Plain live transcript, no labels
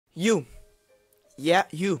You, yeah,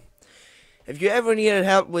 you. If you ever needed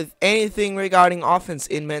help with anything regarding offense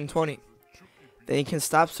in Madden 20, then you can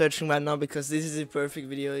stop searching right now because this is the perfect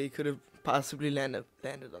video you could have possibly landed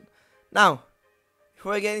on. Now,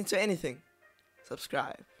 before I get into anything,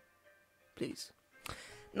 subscribe, please.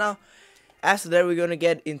 Now, after that, we're gonna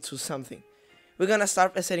get into something. We're gonna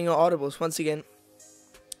start by setting our audibles once again.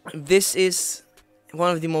 This is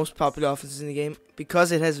one of the most popular offenses in the game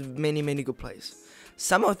because it has many good plays.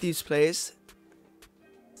 Some of these plays,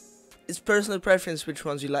 it's personal preference which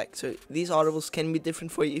ones you like. So these audibles can be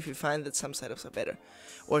different for you if you find that some setups are better,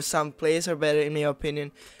 or some plays are better in your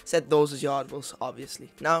opinion. Set those as your audibles, obviously.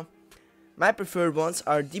 Now, my preferred ones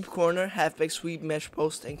are deep corner, halfback sweep, mesh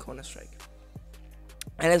post, and corner strike.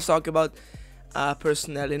 And let's talk about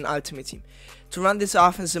personnel in Ultimate Team. To run this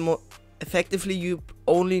offense more effectively, you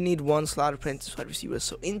only need one slot apprentice wide receiver.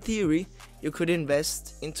 So in theory, you could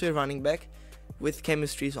invest into a running back with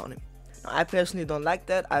chemistries on him. Now, I personally don't like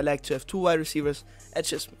that. I like to have two wide receivers. That's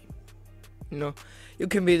just me. You know, you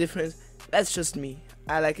can be different. That's just me.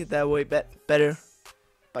 I like it that way better.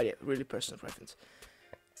 But yeah, really personal preference.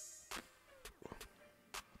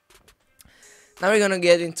 Now we're gonna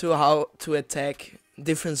get into how to attack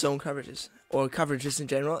different zone coverages or coverages in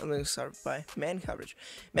general. I'm gonna start by man coverage.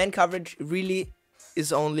 Man coverage really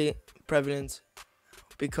is only prevalent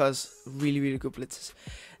because really good blitzes.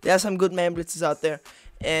 There are some good man blitzes out there,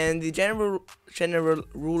 and the general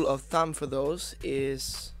rule of thumb for those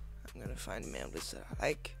is, I'm gonna find man blitz that I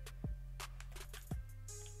like.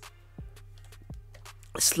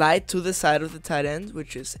 Slide to the side of the tight end,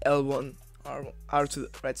 which is L1, R to the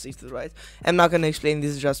right, C to the right. I'm not gonna explain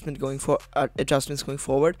this adjustments going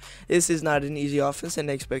forward. This is not an easy offense, and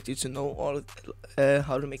I expect you to know all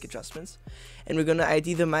how to make adjustments. And we're gonna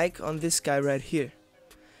ID the mic on this guy right here,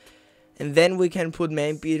 and then we can put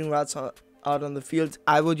man beating routes out on the field.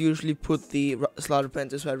 I would usually put the slot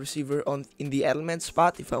apprentice wide receiver in the element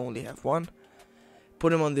spot if I only have one.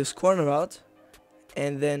 Put him on this corner route,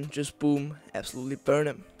 and then just boom, absolutely burn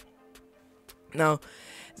him. Now,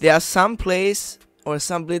 there are some plays or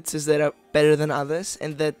some blitzes that are better than others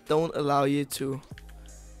and that don't allow you to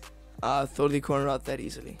throw the corner out that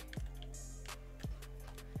easily.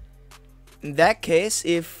 In that case,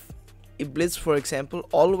 if a blitz, for example,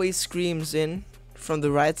 always screams in from the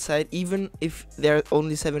right side, even if there are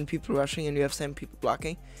only 7 people rushing and you have 7 people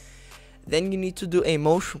blocking, then you need to do a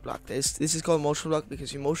motion block. This is called motion block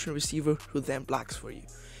because you motion receiver who then blocks for you.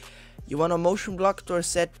 You want a motion block door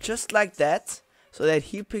set just like that, so that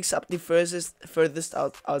he picks up the furthest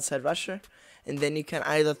outside rusher, and then you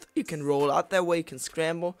can roll out that way, you can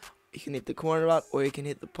scramble, you can hit the corner route, or you can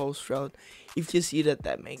hit the post route if you see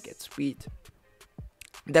that man gets beat.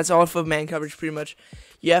 That's all for man coverage pretty much.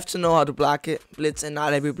 You have to know how to block it, blitz, and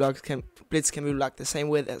not every blitz can be blocked the same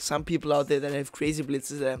way. There's some people out there that have crazy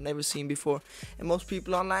blitzes that I've never seen before, and most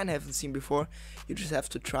people online haven't seen before. You just have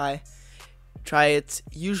to try it.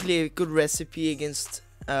 Usually a good recipe against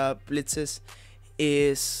blitzes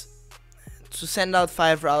is to send out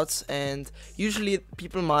 5 routes, and usually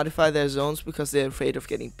people modify their zones because they're afraid of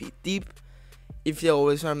getting beat deep. If they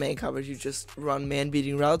always run man coverage, you just run man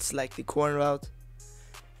beating routes like the corner route,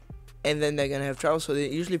 and then they're gonna have trouble, so they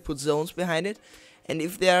usually put zones behind it. And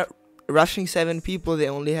if they're rushing 7 people, they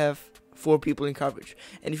only have 4 people in coverage.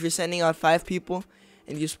 And if you're sending out 5 people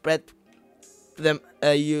and you spread them,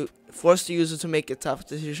 you force the user to make a tough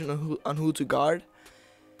decision on who to guard,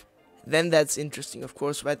 then that's interesting. Of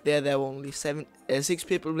course, right there were only 6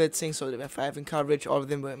 people blitzing, so there were 5 in coverage. All of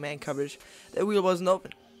them were man coverage. The wheel wasn't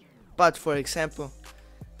open. But for example,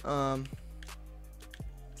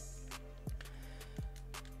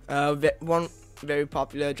 one very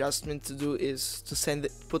popular adjustment to do is to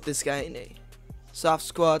put this guy in a soft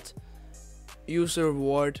squat, use a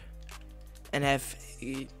reward, and have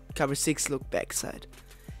a cover 6 look backside.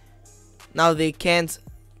 Now they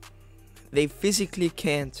physically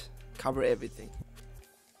can't cover everything.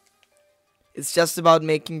 It's just about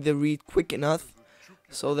making the read quick enough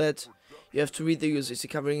so that you have to read the user. Is he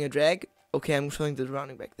covering a drag? Okay, I'm showing the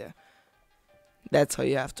running back there. That's how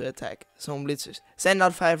you have to attack some blitzers. Send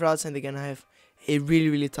out 5 routes and they're gonna have a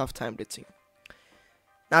really tough time blitzing.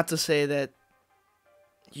 Not to say that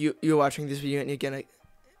you're watching this video and you're gonna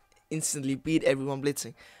instantly beat everyone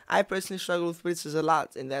blitzing. I personally struggle with blitzers a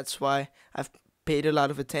lot, and that's why I've paid a lot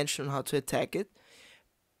of attention on how to attack it.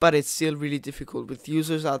 But it's still really difficult with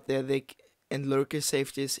users out there and lurker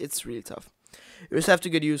safeties. It's really tough. You just have to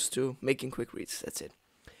get used to making quick reads. That's it.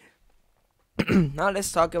 Now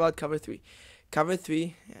let's talk about cover 3. Cover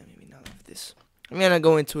 3, yeah, maybe not of this. I'm gonna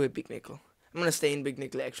go into a big nickel. I'm gonna stay in big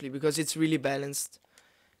nickel actually because it's really balanced,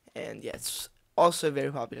 and yeah, it's Also a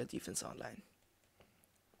very popular defense online.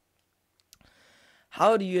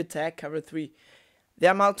 How do you attack cover 3?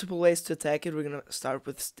 There are multiple ways to attack it. We're gonna start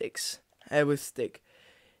with sticks. With stick.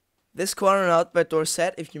 This corner out by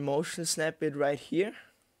Dorsett, if you motion snap it right here,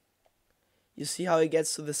 you see how he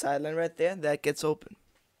gets to the sideline right there? That gets open.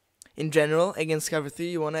 In general, against cover 3,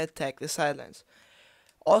 you want to attack the sidelines.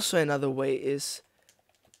 Also, another way is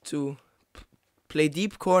to play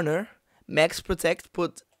deep corner, max protect,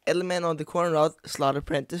 put Edelman on the corner out, slot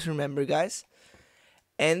apprentice, remember guys,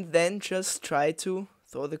 and then just try to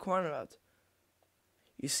throw the corner out.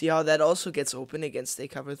 You see how that also gets open against a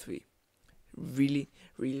cover 3. Really,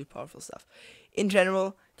 really powerful stuff. In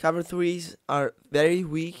general, cover 3s are very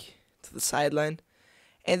weak to the sideline,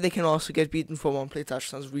 and they can also get beaten for one-play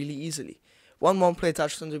touchdowns really easily. One-play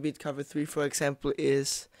touchdown to beat cover 3, for example,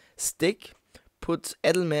 is stick. Put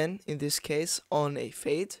Edelman, in this case, on a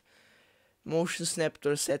fade. Motion snap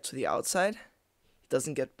Dorsett to the outside. He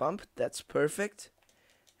doesn't get bumped. That's perfect.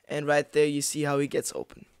 And right there, you see how he gets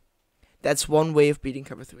open. That's one way of beating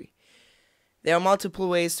cover 3. There are multiple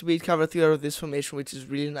ways to beat cover 3 out of this formation, which is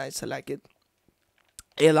really nice. I like it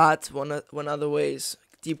a lot. One other way is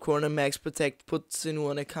deep corner, max protect, put Sinu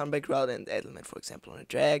on a comeback route, and Edelman, for example, on a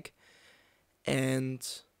drag. And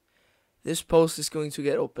this post is going to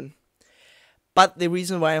get open. But the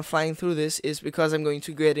reason why I'm flying through this is because I'm going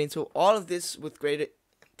to get into all of this with greater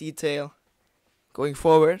detail going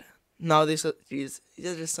forward. Now these are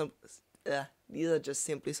just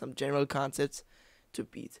simply some general concepts to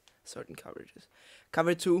beat certain coverages.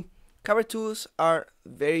 Cover 2s are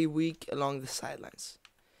very weak along the sidelines.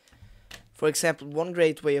 For example, one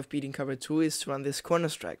great way of beating cover 2 is to run this corner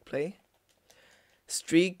strike play.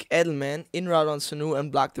 Streak Edelman in route on Sanu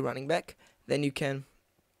and block the running back. Then you can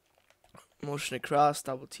motion across,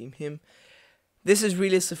 double team him. This is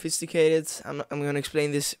really sophisticated. I'm going to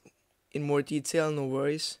explain this in more detail, no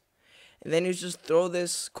worries. And then you just throw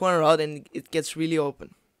this corner out and it gets really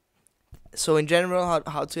open. So in general,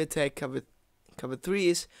 how to attack cover 3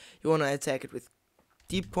 is you want to attack it with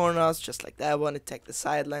deep corners, just like that one. Attack the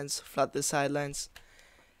sidelines, flood the sidelines.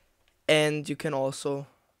 And you can also,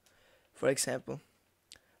 for example,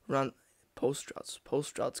 run post routes.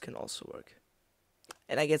 Post routes can also work.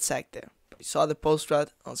 And I get sacked there. You saw the post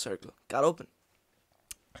route on circle. Got open.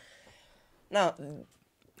 Now,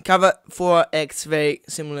 cover 4 acts very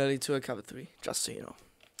similarly to a cover 3, just so you know.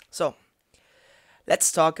 So,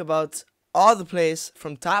 let's talk about all the plays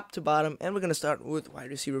from top to bottom, and we're going to start with wide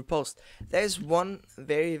receiver post. There's one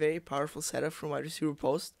very, very powerful setup from wide receiver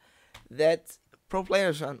post that pro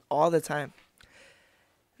players run all the time.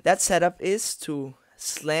 That setup is to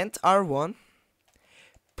slant R1,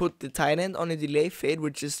 put the tight end on a delay fade,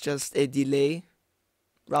 which is just a delay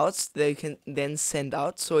routes that you can then send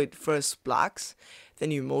out. So it first blocks,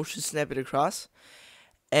 then you motion snap it across,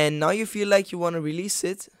 and now you feel like you want to release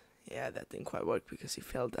it. Yeah, that didn't quite work because he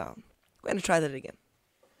fell down. We're going to try that again.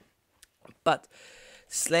 But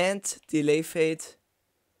slant, delay fade,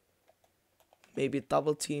 maybe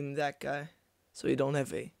double team that guy so you don't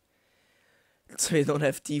have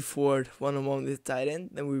D Ford one-on-one with tight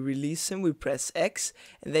end. Then we release him, we press X,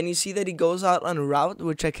 and then you see that he goes out on a route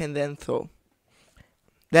which I can then throw.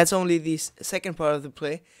 That's only the second part of the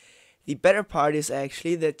play. The better part is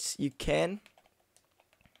actually that you can,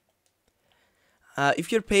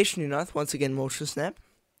 if you're patient enough, once again motion snap,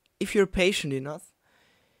 if you're patient enough,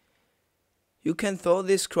 you can throw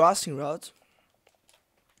this crossing route.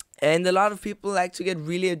 And a lot of people like to get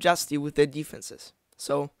really adjusty with their defenses.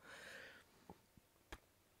 So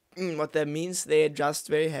what that means, they adjust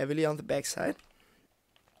very heavily on the backside.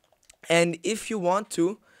 And if you want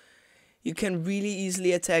to, you can really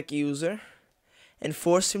easily attack a user and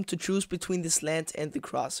force him to choose between the slant and the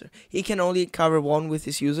crosser. He can only cover one with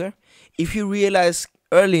his user. If you realize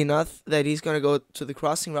early enough that he's going to go to the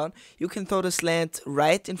crossing route, you can throw the slant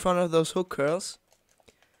right in front of those hook curls.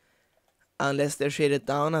 Unless they're shaded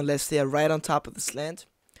down, unless they are right on top of the slant.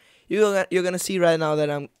 You're going to see right now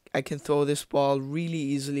that I can throw this ball really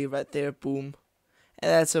easily right there, boom.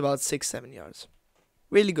 And that's about 6-7 yards.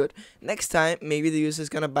 Really good. Next time, maybe the user is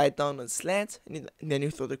going to bite down on slant, and then you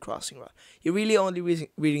throw the crossing route. You're really only reading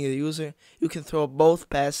the user. You can throw both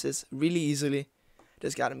passes really easily.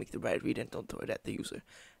 Just got to make the right read and don't throw it at the user.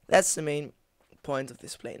 That's the main point of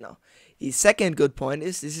this play now. The second good point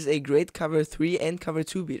is this is a great cover 3 and cover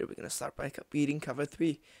 2 beater. We're going to start by beating cover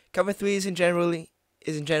 3. Cover 3 is in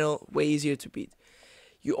general way easier to beat.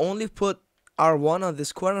 You only put R1 on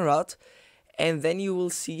this corner route, and then you will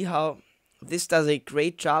see how this does a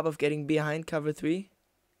great job of getting behind cover 3.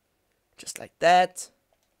 Just like that.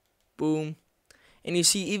 Boom. And you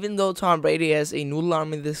see, even though Tom Brady has a noodle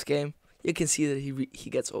arm in this game, you can see that he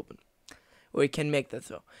gets open, or he can make that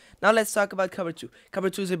throw. Now let's talk about cover 2. Cover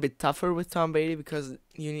 2 is a bit tougher with Tom Brady because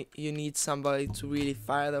you need somebody to really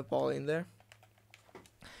fire the ball in there.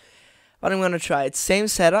 But I'm gonna try it. Same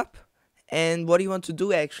setup, and what you want to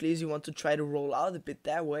do actually is you want to try to roll out a bit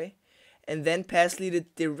that way, and then pass lead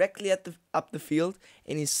it directly up the field,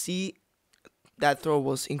 and you see that throw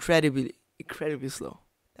was incredibly slow.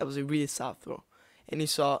 That was a really soft throw, and you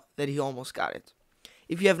saw that he almost got it.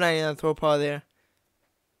 If you have 99 throw power there,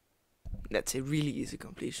 that's a really easy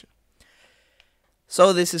completion.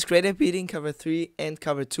 So this is great at beating cover 3 and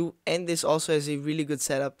cover 2, and this also has a really good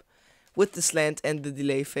setup with the slant and the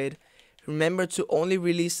delay fade. Remember to only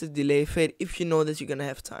release the delay fade if you know that you're gonna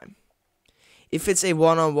have time. If it's a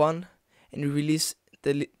one-on-one and you release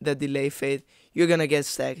the delay fade, you're gonna get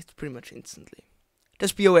stacked pretty much instantly.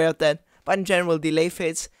 Just be aware of that. But in general, delay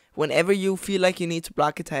fades, whenever you feel like you need to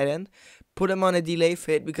block a tight end, put him on a delay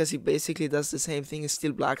fade because he basically does the same thing, he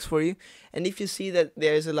still blocks for you. And if you see that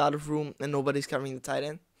there is a lot of room and nobody's covering the tight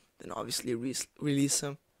end, then obviously release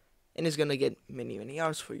him, and he's gonna get many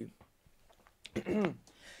yards for you.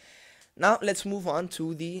 Now let's move on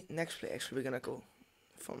to the next play. Actually, we're gonna go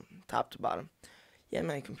from top to bottom. Yeah,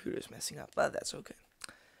 my computer is messing up, but that's okay.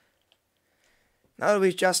 Now that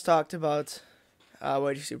we just talked about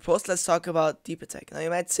wide receiver post, let's talk about deep attack. Now you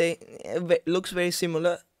might say it looks very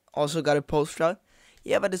similar. Also got a post route.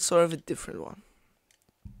 Yeah, but it's sort of a different one.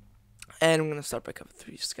 And I'm gonna start by cover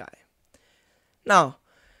 3 sky. Now,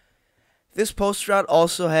 this post route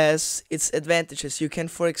also has its advantages. You can,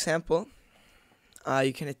 for example,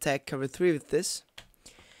 you can attack cover 3 with this.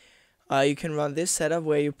 You can run this setup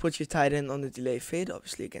where you put your tight end on the delay fade.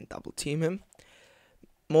 Obviously, you can double team him,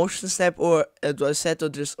 motion snap, or draw set,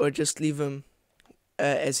 or just leave him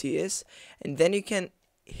as he is, and then you can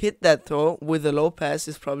hit that throw with a low pass.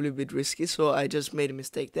 Is probably a bit risky, so I just made a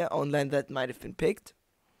mistake there. Online that might have been picked,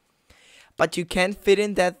 but you can fit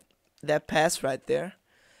in that pass right there,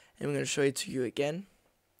 and I'm gonna show it to you again.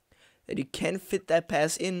 That you can fit that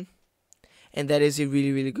pass in. And that is a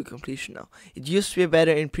really good completion now. It used to be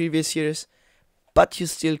better in previous years, but you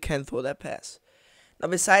still can throw that pass. Now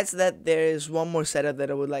besides that, there is one more setup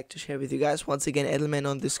that I would like to share with you guys. Once again, Edelman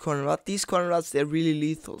on this corner route. These corner routes, they're really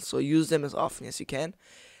lethal, so use them as often as you can.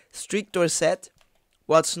 Streak door set,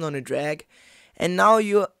 Watson on a drag, and now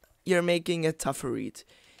you're making a tougher read.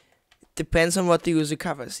 Depends on what the user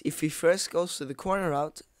covers. If he first goes to the corner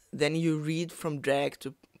route, then you read from drag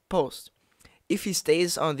to post. If he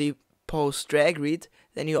stays on the post drag read,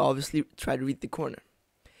 then you obviously try to read the corner.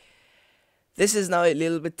 This is now a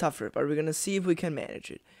little bit tougher, but we're gonna see if we can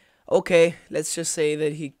manage it. Okay, let's just say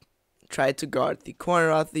that he tried to guard the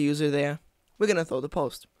corner out the user there. We're gonna throw the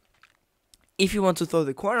post. If you want to throw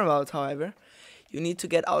the corner out, however, you need to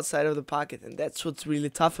get outside of the pocket, and that's what's really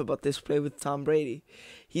tough about this play with Tom Brady.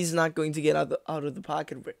 He's not going to get out of the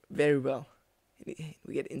pocket very well. We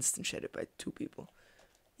get instant shedded by 2 people.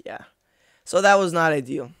 Yeah, so that was not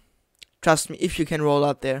ideal. Trust me, if you can roll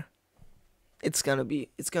out there, it's gonna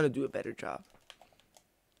do a better job.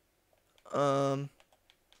 I'll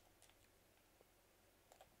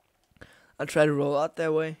try to roll out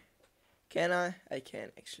that way. Can I? I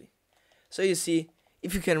can actually. So you see,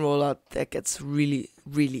 if you can roll out, that gets really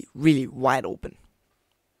wide open.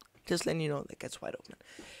 Just letting you know, that gets wide open.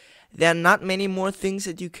 There are not many more things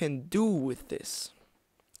that you can do with this.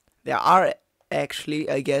 There are actually,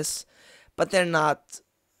 I guess, but they're not.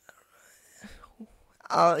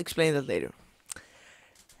 I'll explain that later.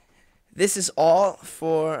 This is all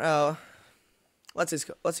for what's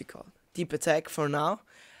it called? Deep attack for now.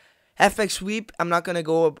 Halfback sweep. I'm not gonna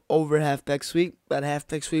go over halfback sweep, but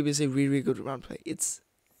halfback sweep is a really good run play. It's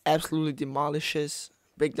absolutely demolishes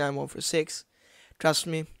big time 1 for 6. Trust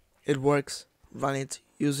me, it works. Run it,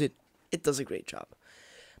 use it. It does a great job.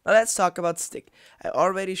 Now let's talk about stick. I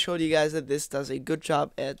already showed you guys that this does a good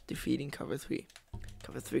job at defeating cover 3.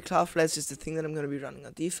 Cover 3 cloud flats is the thing that I'm going to be running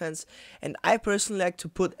on defense. And I personally like to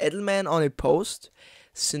put Edelman on a post,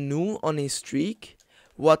 Sanu on a streak,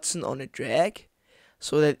 Watson on a drag,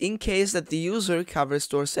 so that in case that the user covers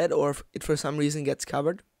Dorsett, or if it for some reason gets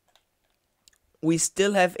covered, we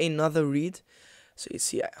still have another read. So you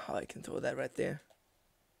see how I can throw that right there.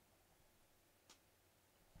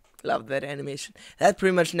 Love that animation. That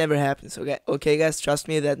pretty much never happens. Okay guys, trust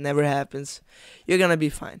me, that never happens. You're going to be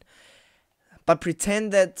fine. But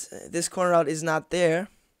pretend that this corner route is not there.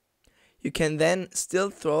 You can then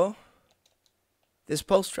still throw this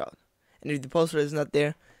post route, and if the post route is not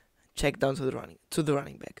there, check down to the running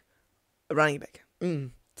back,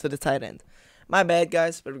 to the tight end. My bad,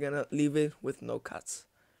 guys, but we're gonna leave it with no cuts.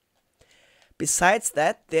 Besides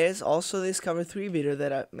that, there's also this cover 3 beater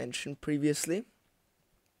that I mentioned previously.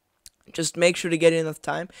 Just make sure to get enough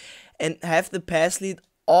time and have the pass lead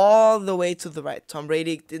all the way to the right. Tom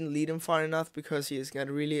Brady didn't lead him far enough because he has got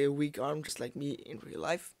really a weak arm, just like me in real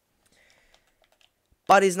life.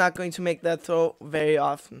 But he's not going to make that throw very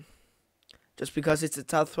often, just because it's a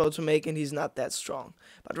tough throw to make and he's not that strong.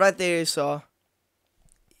 But right there you saw,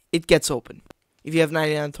 it gets open. If you have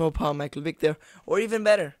 99 throw power, Michael Vick there, or even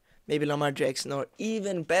better, maybe Lamar Jackson, or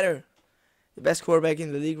even better, the best quarterback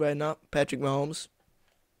in the league right now, Patrick Mahomes.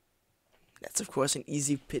 That's of course an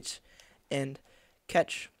easy pitch and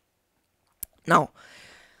catch. Now,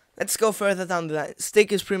 let's go further down the line.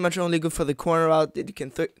 Stick is pretty much only good for the corner route that you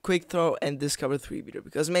can quick throw and this cover 3 beater,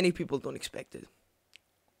 because many people don't expect it.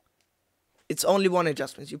 It's only one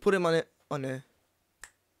adjustment. You put him on a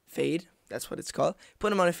fade, that's what it's called.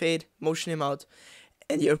 Put him on a fade, motion him out,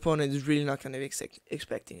 and your opponent is really not going to be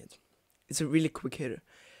expecting it. It's a really quick hitter.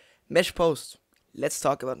 Mesh post. Let's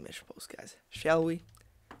talk about mesh post, guys. Shall we?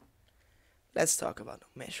 Let's talk about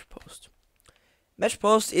mesh post. Mesh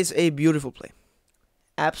post is a beautiful play.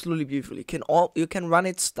 Absolutely beautiful. You can run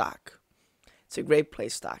it stock. It's a great play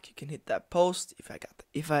stock. You can hit that post.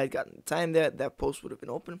 If I had gotten the time there, that post would have been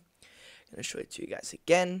open. I'm gonna show it to you guys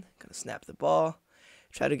again. Gonna snap the ball.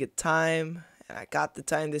 Try to get time. And I got the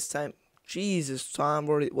time this time. Jesus, Tom,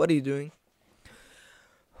 what are you doing?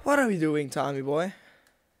 What are we doing, Tommy boy?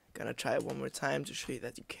 Gonna try it one more time to show you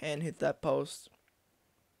that you can hit that post.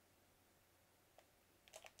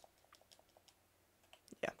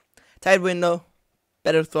 Tight window,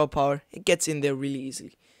 better throw power, it gets in there really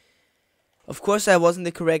easily. Of course I wasn't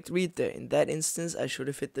the correct read there. In that instance I should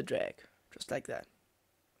have hit the drag, just like that.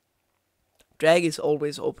 Drag is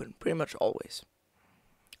always open, pretty much always.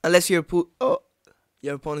 Unless your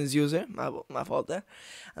opponent's user, my fault there.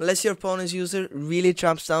 Unless your opponent's user really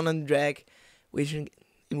jumps down on the drag, in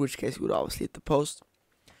which case you would obviously hit the post.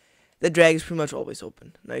 The drag is pretty much always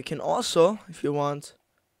open. Now you can also, if you want,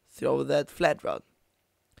 throw that flat route.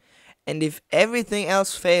 And if everything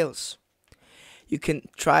else fails, you can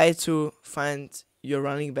try to find your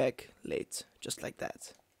running back late, just like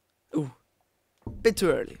that. Ooh, bit too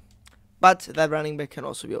early. But that running back can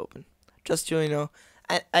also be open. Just so you know,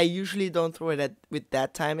 I usually don't throw it with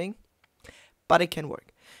that timing, but it can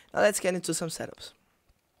work. Now let's get into some setups.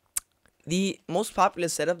 The most popular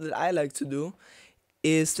setup that I like to do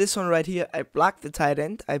is this one right here. I block the tight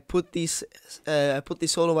end. I put the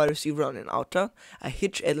solo wide receiver on an out route. I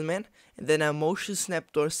hitch Edelman, and then I motion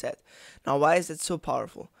snap door set. Now, why is that so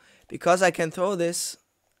powerful? Because I can throw this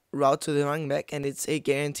route to the running back, and it's a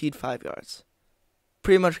guaranteed 5 yards.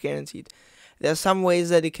 Pretty much guaranteed. There are some ways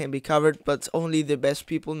that it can be covered, but only the best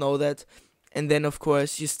people know that. And then, of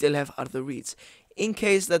course, you still have other reads. In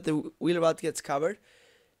case that the wheel route gets covered,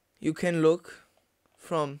 you can look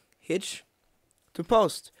from hitch to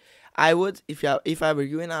post. I would, if I were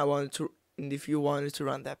you and if you wanted to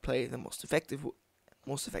run that play the most effective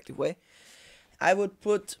way, I would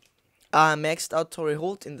put maxed out Torrey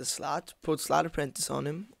Holt in the slot, put slot apprentice on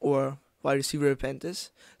him, or wide receiver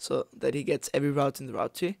apprentice, so that he gets every route in the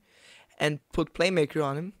route tree, and put playmaker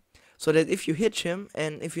on him, so that if you hitch him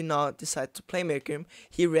and if you now decide to playmaker him,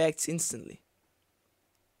 he reacts instantly.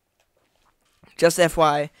 Just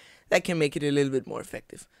FYI, that can make it a little bit more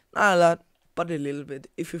effective. Not a lot, but a little bit,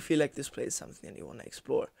 if you feel like this play is something that you want to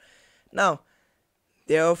explore. Now,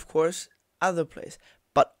 there are of course other plays,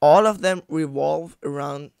 but all of them revolve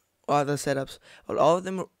around other setups. All of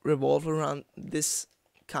them revolve around this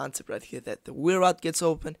concept right here, that the wheel route gets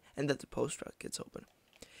open and that the post route gets open.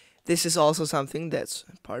 This is also something that's,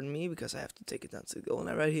 pardon me because I have to take it down to the goal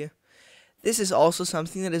line right here. This is also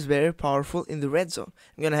something that is very powerful in the red zone.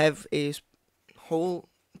 I'm gonna have a whole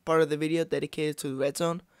part of the video dedicated to the red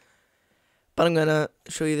zone, but I'm gonna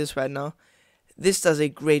show you this right now. This does a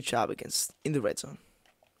great job in the red zone.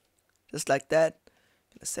 Just like that.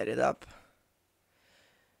 I'm gonna set it up,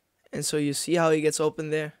 and so you see how he gets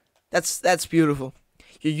open there. That's beautiful.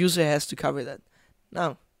 Your user has to cover that.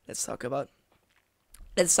 Now let's talk about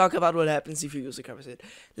what happens if your user covers it.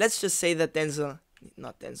 Let's just say that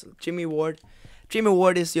Jimmy Ward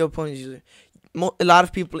is your opponent's user. A lot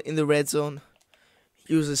of people in the red zone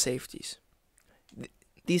use the safeties.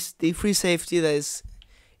 The free safety that is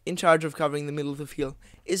in charge of covering the middle of the field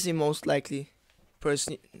is the most likely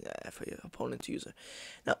person for your opponent to use it.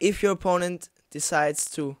 Now, if your opponent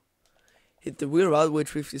decides to hit the wheel route,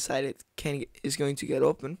 which we've decided is going to get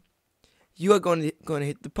open, you are going to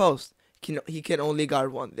hit the post. He can only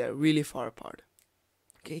guard one. They're really far apart.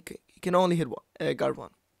 Okay, he can only guard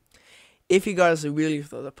one. If he guards the wheel, you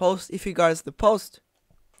throw the post. If he guards the post,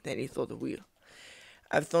 then you throw the wheel.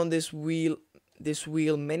 I've thrown this wheel this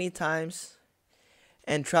wheel many times,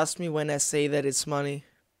 and trust me when I say that it's money.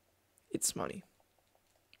 It's money.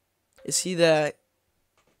 You see that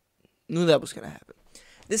I knew that was gonna happen.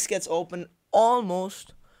 This gets open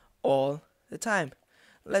almost all the time.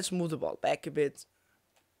 Let's move the ball back a bit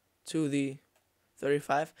to the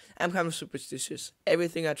 35. I'm kind of superstitious.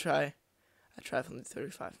 Everything I try from the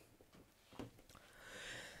 35.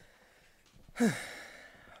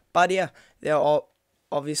 But yeah, there are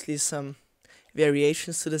obviously some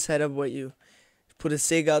variations to the setup where you put a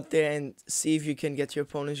SIG out there and see if you can get your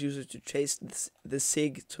opponent's user to chase the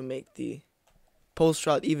SIG to make the post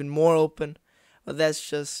route even more open. But that's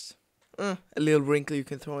just a little wrinkle you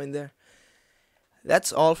can throw in there.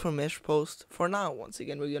 That's all for mesh post for now. Once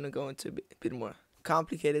again, we're going to go into a bit more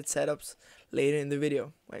complicated setups later in the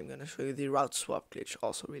video, where I'm going to show you the route swap glitch,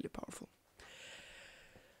 also really powerful.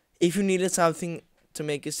 If you needed something to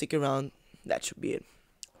make you stick around, that should be it.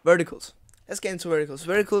 Verticals. Let's get into verticals.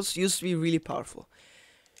 Verticals used to be really powerful,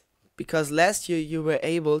 because last year you were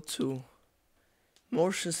able to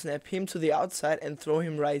motion snap him to the outside and throw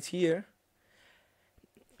him right here.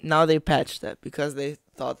 Now they patched that because they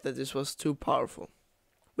thought that this was too powerful,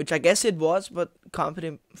 which I guess it was, but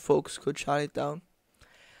competent folks could shut it down.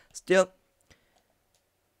 Still,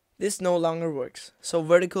 this no longer works. So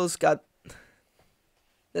verticals got...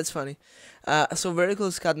 That's funny. So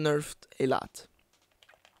verticals got nerfed a lot.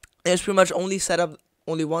 There's pretty much only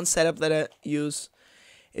one setup that I use.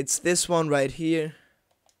 It's this one right here,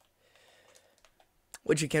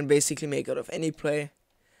 which you can basically make out of any play.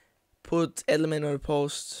 Put element on a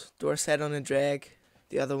post, door set on a drag,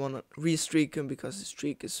 the other one re-streak him because the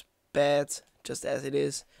streak is bad, just as it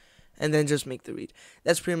is, and then just make the read.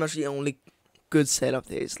 That's pretty much the only good setup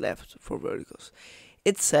there is left for verticals.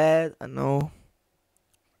 It's sad, I know,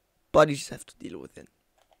 but you just have to deal with it.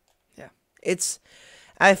 Yeah,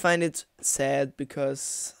 I find it sad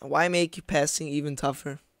because why make passing even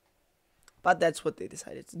tougher? But that's what they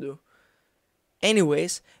decided to do.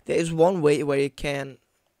 Anyways, there is one way where you can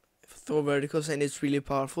throw verticals, and it's really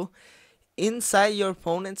powerful. Inside your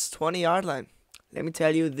opponent's 20-yard line. Let me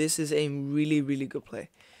tell you, this is a really, really good play.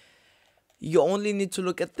 You only need to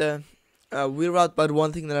look at the wheel route, but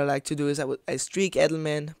one thing that I like to do is I streak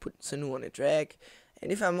Edelman, put Sanu on a drag,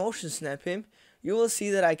 and if I motion snap him, you will see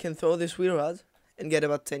that I can throw this wheel route and get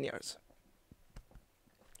about 10 yards.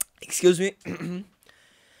 Excuse me.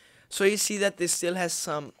 So you see that this still has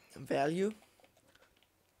some value.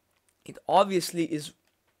 It obviously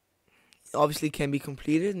can be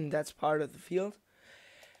completed, and that's part of the field.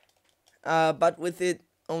 But with it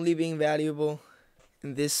only being valuable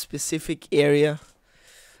in this specific area,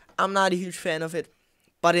 I'm not a huge fan of it.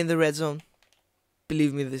 But in the red zone,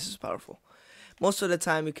 believe me, this is powerful. Most of the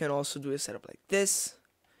time, you can also do a setup like this,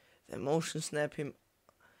 then motion snap him,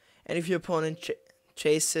 and if your opponent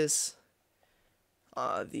chases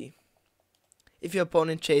the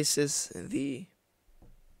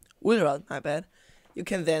wheel route, my bad, you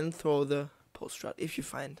can then throw the post route if you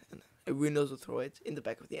find a window to throw it in the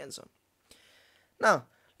back of the end zone. Now,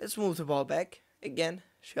 let's move the ball back again,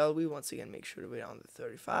 shall we? Once again, make sure we're on the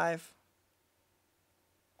 35.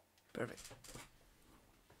 Perfect.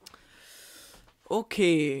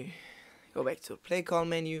 Okay, go back to the play call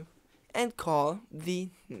menu and call the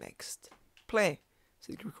next play. Is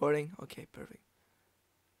it recording? Okay, perfect.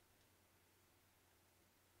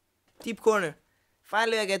 Deep corner.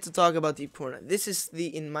 Finally, I get to talk about deep corner. This is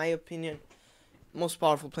in my opinion, most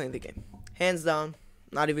powerful play in the game. Hands down,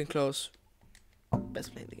 not even close.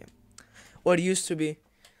 Best play in the game. Or it used to be.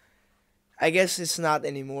 I guess it's not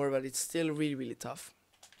anymore, but it's still really, really tough.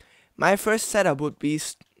 My first setup would be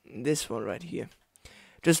this one right here.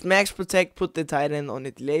 Just max protect, put the tight end on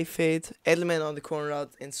a delay fade, Edelman on the corner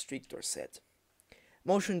route, and streak door set.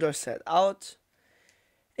 Motion door set out,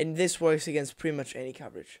 and this works against pretty much any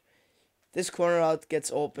coverage. This corner route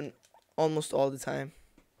gets open almost all the time,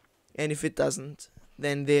 and if it doesn't,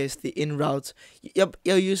 then there's the in route.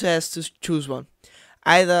 Your user has to choose one.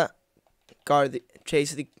 Either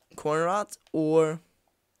chase the corner route, or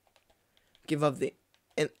give up the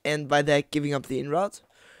and by that giving up the in route,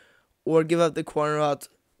 or give up the corner route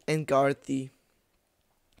and guard the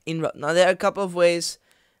in route. Now there are a couple of ways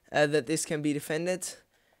that this can be defended.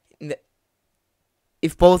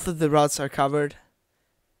 If both of the routes are covered,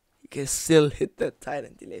 you can still hit that tight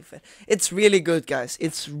end delay fade. It's really good, guys.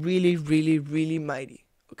 It's really, really, really mighty.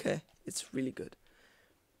 Okay, it's really good.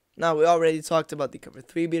 Now we already talked about the cover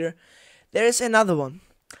 3 beater. There is another one.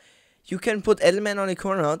 You can put element on a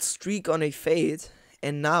corner route, streak on a fade,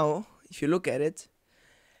 and now if you look at it,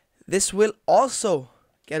 this will also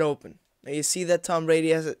get open. Now you see that Tom Brady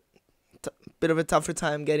has a bit of a tougher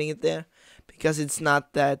time getting it there, because it's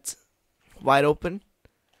not that wide open.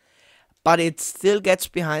 But it still gets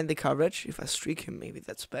behind the coverage. If I streak him, maybe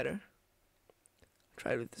that's better.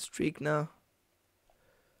 Try with the streak now.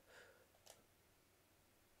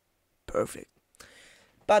 Perfect.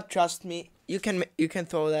 But trust me, you can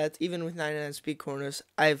throw that even with 99 speed corners.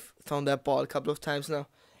 I've thrown that ball a couple of times now.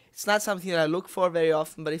 It's not something that I look for very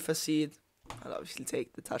often, but if I see it, I'll obviously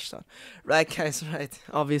take the touchdown. Right, guys? Right.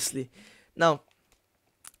 Obviously. Now,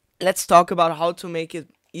 let's talk about how to make it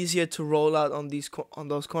easier to roll out on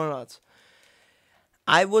those corner routes.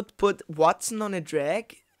 I would put Watson on a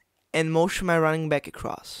drag and motion my running back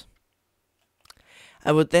across.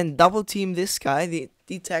 I would then double team this guy, the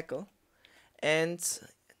tackle, and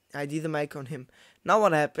I did the mic on him. Now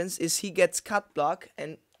what happens is he gets cut blocked,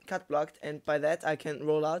 and by that I can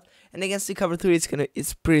roll out. And against the cover 3,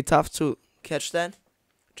 it's pretty tough to catch that,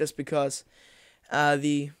 just because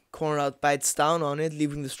the corner route bites down on it,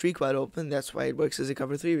 leaving the streak wide open. That's why it works as a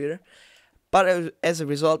cover 3 reader. But as a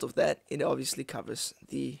result of that, it obviously covers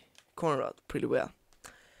the corner route pretty well.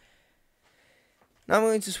 Now I'm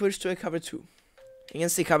going to switch to a cover 2.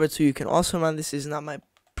 Against the cover 2, you can also run. This is not my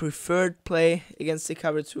preferred play against the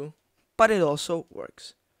cover 2, but it also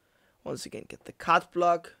works. Once again, get the cut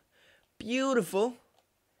block. Beautiful.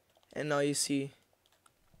 And now you see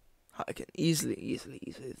how I can easily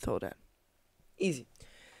throw that. Easy.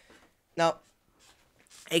 Now,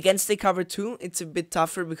 against the cover 2, it's a bit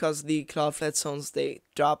tougher because the cloud flat zones, they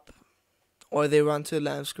drop or they run to the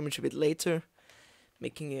line of scrimmage a bit later,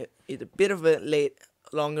 making it a bit of a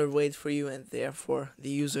longer wait for you, and therefore the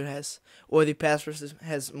user the pass rusher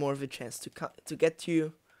has more of a chance to get to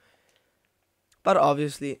you. But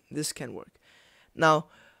obviously, this can work. Now,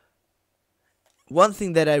 one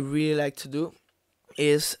thing that I really like to do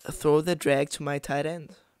is throw the drag to my tight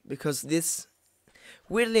end, because this,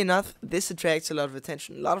 weirdly enough, this attracts a lot of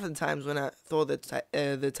attention. A lot of the times when I throw the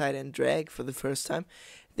tight end drag for the first time,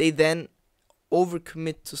 they then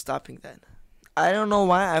overcommit to stopping that. I don't know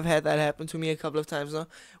why. I've had that happen to me a couple of times now,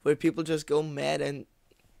 where people just go mad and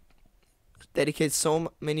dedicate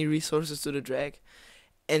so many resources to the drag,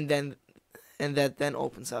 and that then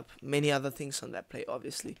opens up many other things on that play,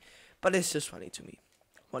 obviously. But it's just funny to me.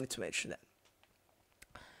 Wanted to mention that.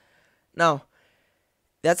 Now,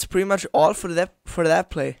 that's pretty much all for that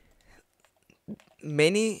play.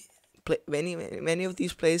 Many of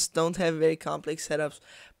these plays don't have very complex setups,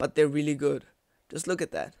 but they're really good. Just look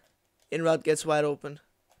at that. In route gets wide open.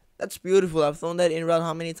 That's beautiful. I've thrown that in route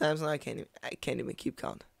how many times now? I can't even keep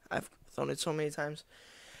count. I've thrown it so many times,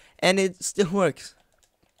 and it still works.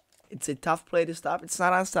 It's a tough play to stop. It's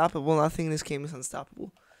not unstoppable. Nothing in this game is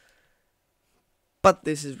unstoppable. But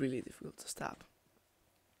this is really difficult to stop.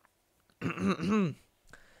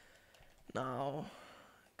 Now,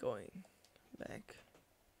 going back.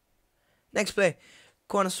 Next play,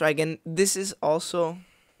 corner strike, and this is also,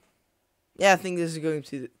 I think this is going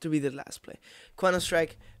to be the last play. Corner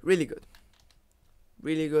strike, really good.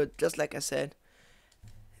 Really good, just like I said.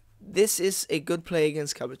 This is a good play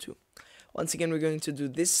against cover 2. Once again, we're going to do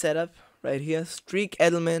this setup right here. Streak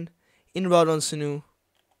Edelman, in route on Sanu.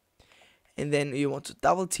 And then you want to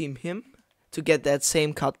double team him to get that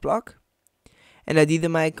same cut block. And I did the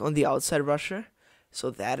mic on the outside rusher. So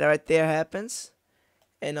that right there happens.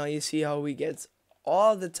 And now you see how we get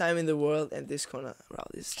all the time in the world. And this corner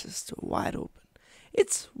route is just wide open.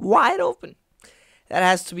 It's wide open. That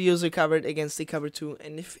has to be user covered against the cover 2.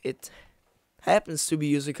 And if it happens to be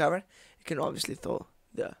user covered, you can obviously throw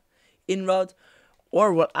the in route.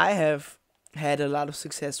 Or what I have had a lot of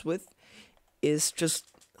success with is just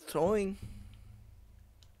throwing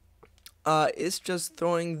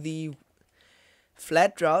the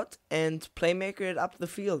flat route and playmaker it up the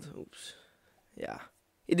field. Oops. Yeah.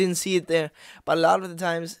 You didn't see it there. But a lot of the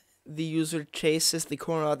times the user chases the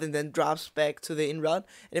corner route and then drops back to the in route.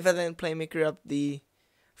 And if I then playmaker up the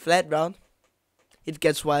flat route, it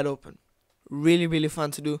gets wide open. Really, really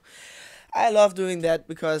fun to do. I love doing that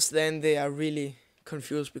because then they are really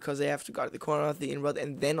confused because they have to guard the corner of the in route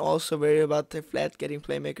and then also worry about the flat getting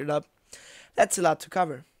playmakered up. That's a lot to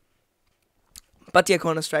cover. But yeah,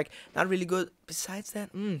 corner strike, not really good. Besides that,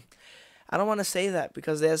 I don't want to say that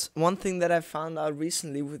because there's one thing that I found out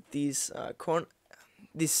recently with these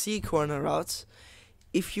C corner routes.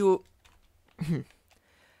 If you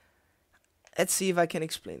let's see if I can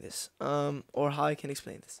explain this, or how I can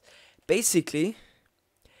explain this. Basically,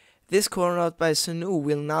 this corner route by Sanu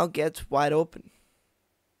will now get wide open.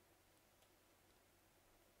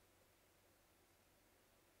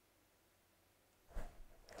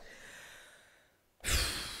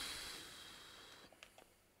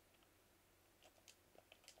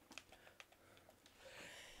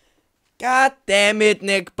 God damn it,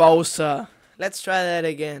 Nick Bosa. Let's try that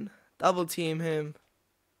again. Double team him.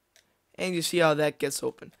 And you see how that gets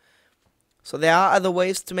open. So there are other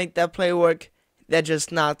ways to make that play work. They're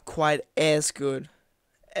just not quite as good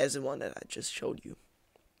as the one that I just showed you.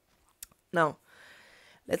 Now,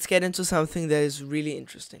 let's get into something that is really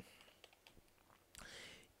interesting.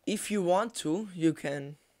 If you want to, you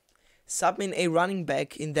can sub in a running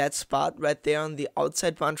back in that spot right there on the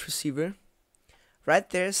outside bunch receiver. Right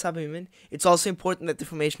there, sub him in. It's also important that the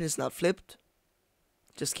formation is not flipped.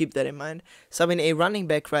 Just keep that in mind. Sub in a running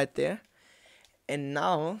back right there. And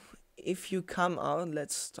now, if you come out,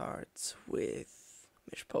 let's start with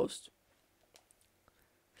mesh post.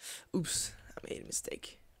 Oops, I made a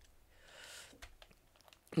mistake.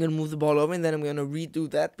 I'm going to move the ball over and then I'm going to redo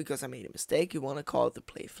that because I made a mistake. You want to call the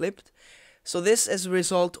play flipped. So this, as a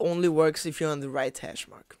result, only works if you're on the right hash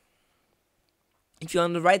mark. If you're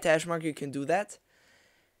on the right hash mark, you can do that.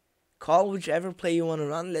 Call whichever play you want to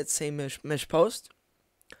run. Let's say mesh post.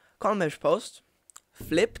 Call mesh post.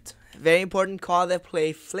 Flipped. Very important. Call that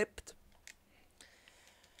play flipped.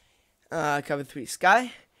 Cover 3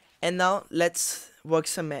 sky. And now let's work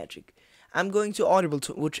some magic. I'm going to audible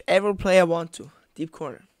to whichever play I want to. Deep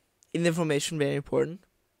corner. In the formation, very important.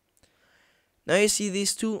 Now you see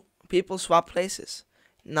these two people swap places.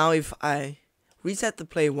 Now if I reset the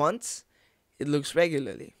play once, it looks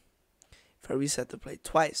regularly. If I reset the play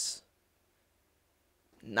twice,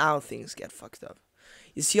 now things get fucked up.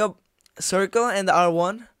 You see how circle and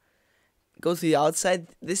R1 go to the outside?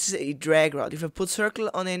 This is a drag route. If I put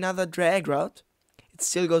circle on another drag route, it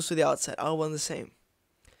still goes to the outside. R1 the same.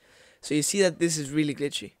 So you see that this is really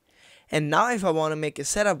glitchy. And now if I want to make a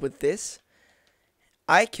setup with this,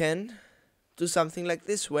 I can do something like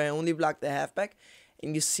this where I only block the halfback.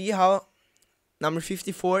 And you see how number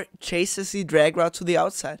 54 chases the drag route to the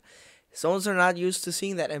outside. Zones are not used to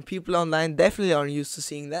seeing that, and people online definitely aren't used to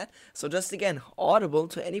seeing that. So just again, audible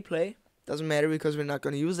to any play. Doesn't matter because we're not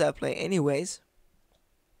going to use that play anyways.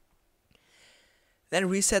 Then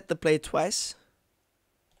reset the play twice.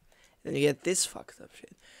 Then you get this fucked up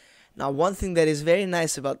shit. Now one thing that is very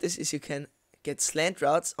nice about this is you can get slant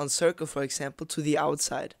routes on circle, for example, to the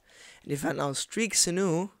outside. And if I now streak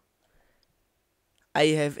Sanu, I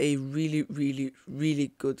have a really, really,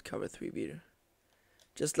 really good cover 3 beater.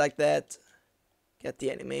 Just like that. Get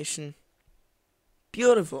the animation.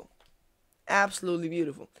 Beautiful. Absolutely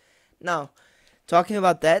beautiful. Now, talking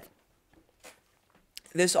about that,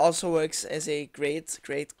 this also works as a great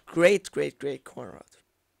corner route.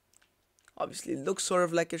 Obviously, it looks sort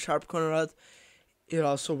of like a sharp corner route. It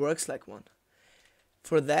also works like one.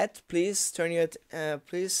 For that, please turn your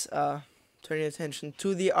attention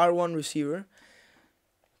to the R1 receiver.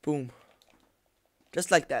 Boom.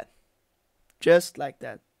 Just like that. Just like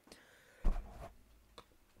that.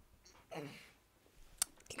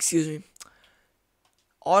 Excuse me.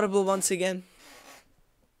 Audible once again.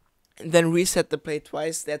 And then reset the play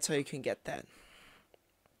twice. That's how you can get that.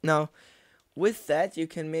 Now, with that, you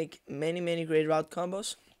can make many great route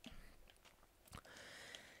combos.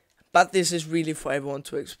 But this is really for everyone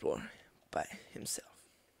to explore by himself.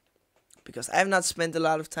 Because I have not spent a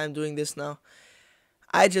lot of time doing this now.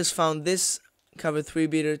 I just found this cover 3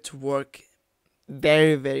 beater to work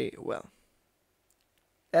very well.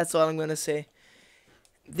 That's all I'm gonna say.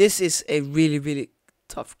 This is a really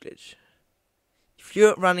tough glitch. If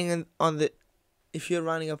you're running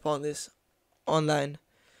upon this online,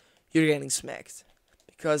 you're getting smacked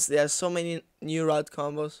because there are so many new route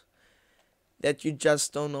combos that you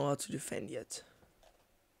just don't know how to defend yet.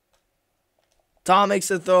 Tom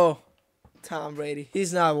makes a throw. Tom Brady,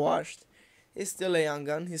 he's not washed. He's still a young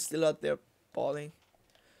gun. He's still out there balling.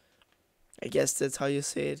 I guess that's how you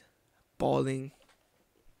say it. Balling.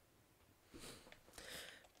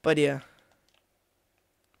 But yeah.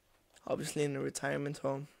 Obviously in a retirement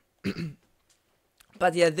home.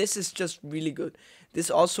 But yeah, this is just really good. This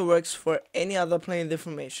also works for any other play in the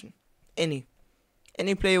formation. Any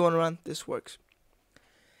play you want to run, this works.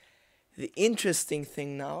 The interesting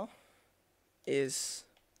thing now is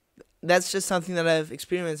that's just something that I've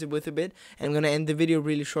experimented with a bit, and I'm gonna end the video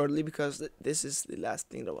really shortly because this is the last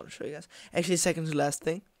thing that I want to show you guys. Actually, second to last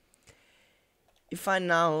thing. If I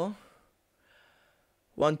now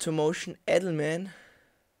want to motion Edelman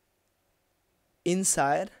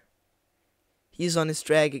inside, he's on his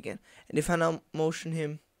drag again, and if I now motion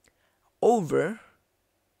him over,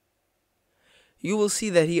 you will see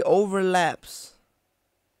that he overlaps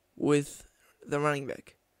with the running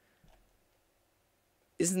back.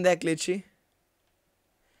 Isn't that glitchy?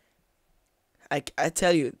 I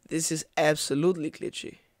tell you, this is absolutely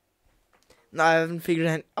glitchy. Now I haven't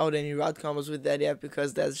figured out any route combos with that yet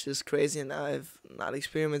because that's just crazy, and I've not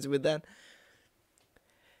experimented with that.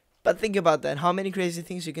 But think about that. How many crazy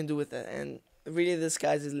things you can do with that, and really the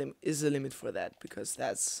sky's is the limit for that, because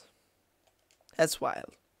that's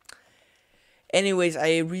wild. Anyways,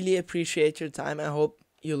 I really appreciate your time. I hope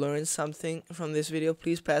you learned something from this video.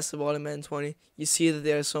 Please pass the ball in Madden 20. You see that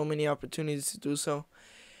there are so many opportunities to do so.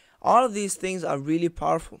 All of these things are really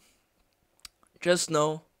powerful. Just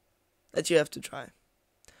know that you have to try.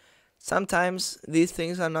 Sometimes these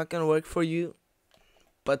things are not going to work for you,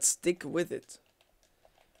 but stick with it.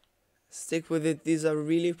 Stick with it. These are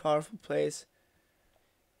really powerful plays.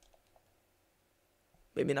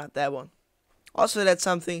 Maybe not that one. Also, that's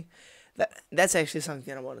actually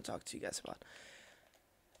something I want to talk to you guys about.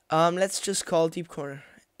 Let's just call deep corner.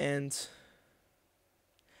 And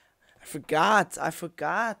I forgot.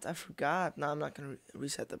 Now I'm not gonna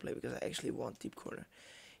reset the play because I actually want deep corner.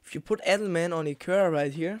 If you put Edelman on Ikura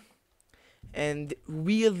right here and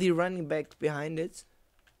wheel the running back behind it,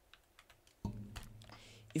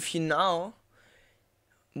 if you now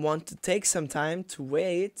want to take some time to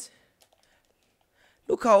wait,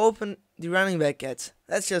 look how open the running back gets.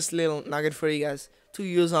 That's just a little nugget for you guys to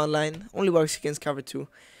use online. Only works against cover 2.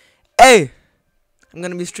 Hey! I'm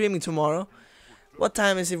gonna be streaming tomorrow. What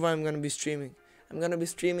time is it when I'm gonna be streaming? I'm gonna be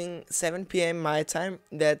streaming 7 PM my time.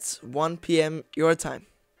 That's 1 PM your time.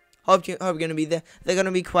 Hope you're gonna be there. There are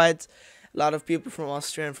gonna be quite a lot of people from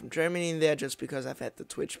Austria and from Germany in there, just because I've had the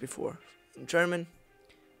Twitch before in German.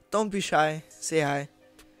 Don't be shy. Say hi.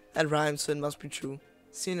 That rhymes, so it must be true.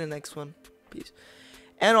 See you in the next one. Peace.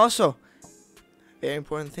 And also, very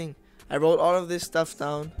important thing, I wrote all of this stuff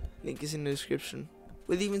down. Link is in the description,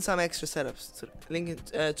 with even some extra setups. Link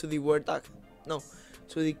to the Word doc. No,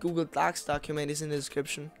 to the Google Docs document is in the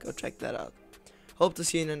description. Go check that out. Hope to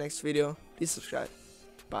see you in the next video. Please subscribe.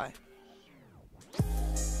 Bye.